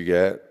deeper you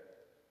get,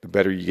 the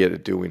better you get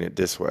at doing it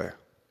this way.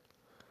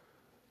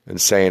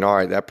 And saying, all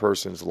right, that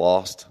person's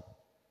lost.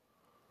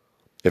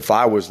 If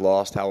I was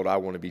lost, how would I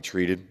want to be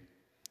treated?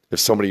 If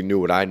somebody knew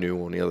what I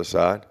knew on the other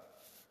side.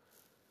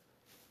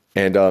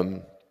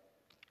 And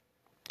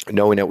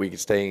knowing that we can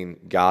stay in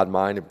God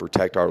mind and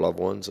protect our loved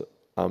ones,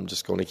 I'm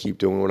just going to keep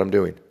doing what I'm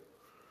doing.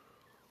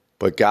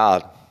 But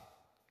God,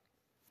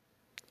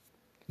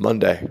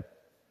 Monday.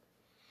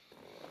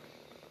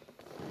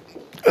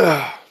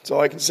 That's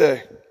all I can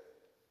say.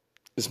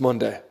 It's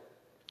Monday.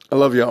 I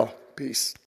love y'all. Peace.